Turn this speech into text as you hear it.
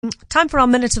Time for our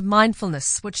Minute of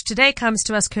Mindfulness, which today comes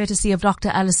to us courtesy of Dr.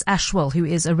 Alice Ashwell, who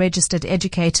is a registered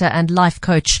educator and life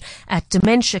coach at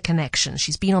Dementia Connection.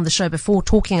 She's been on the show before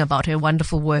talking about her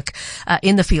wonderful work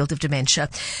in the field of dementia.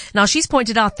 Now, she's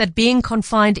pointed out that being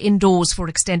confined indoors for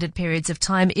extended periods of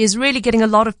time is really getting a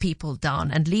lot of people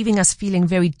down and leaving us feeling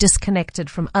very disconnected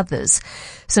from others.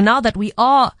 So now that we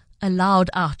are allowed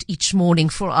out each morning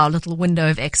for our little window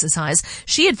of exercise,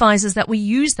 she advises that we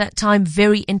use that time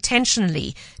very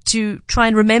intentionally to try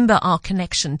and remember our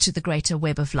connection to the greater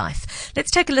web of life. Let's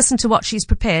take a listen to what she's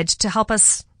prepared to help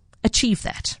us achieve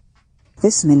that.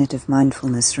 This minute of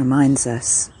mindfulness reminds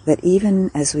us that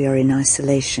even as we are in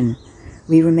isolation,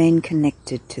 we remain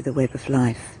connected to the web of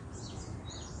life.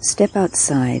 Step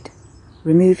outside,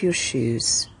 remove your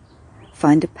shoes,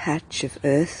 find a patch of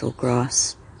earth or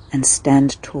grass, and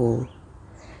stand tall.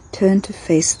 Turn to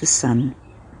face the sun.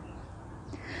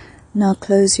 Now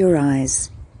close your eyes.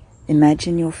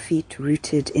 Imagine your feet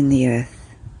rooted in the earth.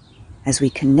 As we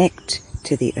connect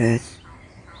to the earth,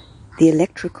 the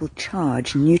electrical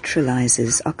charge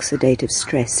neutralizes oxidative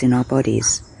stress in our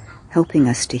bodies, helping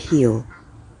us to heal.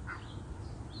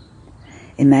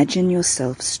 Imagine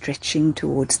yourself stretching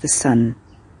towards the sun,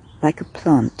 like a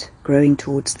plant growing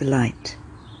towards the light.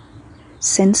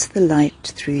 Sense the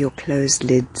light through your closed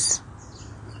lids.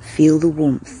 Feel the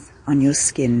warmth on your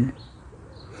skin.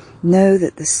 Know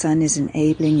that the sun is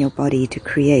enabling your body to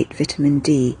create vitamin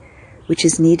D, which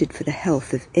is needed for the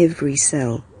health of every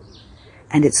cell.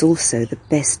 And it's also the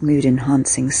best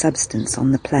mood-enhancing substance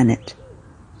on the planet.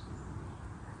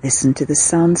 Listen to the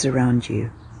sounds around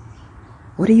you.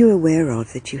 What are you aware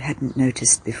of that you hadn't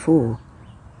noticed before?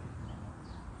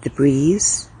 The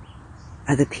breeze,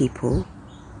 other people,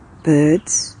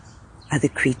 birds, other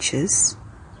creatures.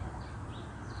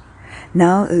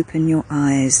 Now open your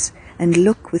eyes and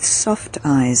look with soft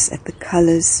eyes at the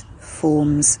colors,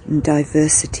 forms, and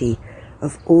diversity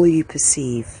of all you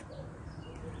perceive.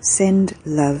 Send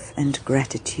love and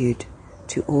gratitude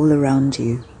to all around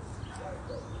you.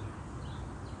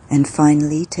 And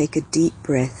finally, take a deep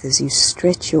breath as you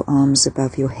stretch your arms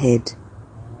above your head.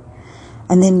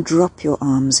 And then drop your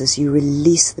arms as you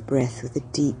release the breath with a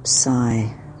deep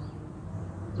sigh.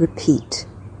 Repeat,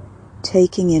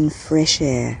 taking in fresh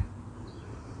air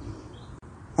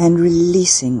and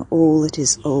releasing all that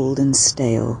is old and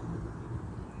stale.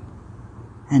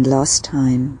 And last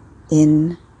time,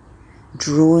 in,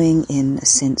 drawing in a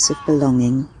sense of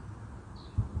belonging,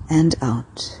 and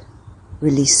out,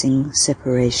 releasing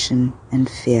separation and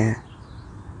fear.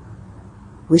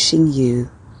 Wishing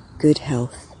you good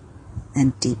health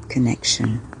and deep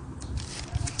connection.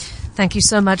 Thank you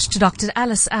so much to Dr.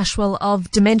 Alice Ashwell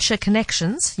of Dementia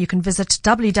Connections. You can visit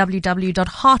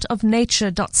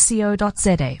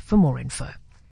www.heartofnature.co.za for more info.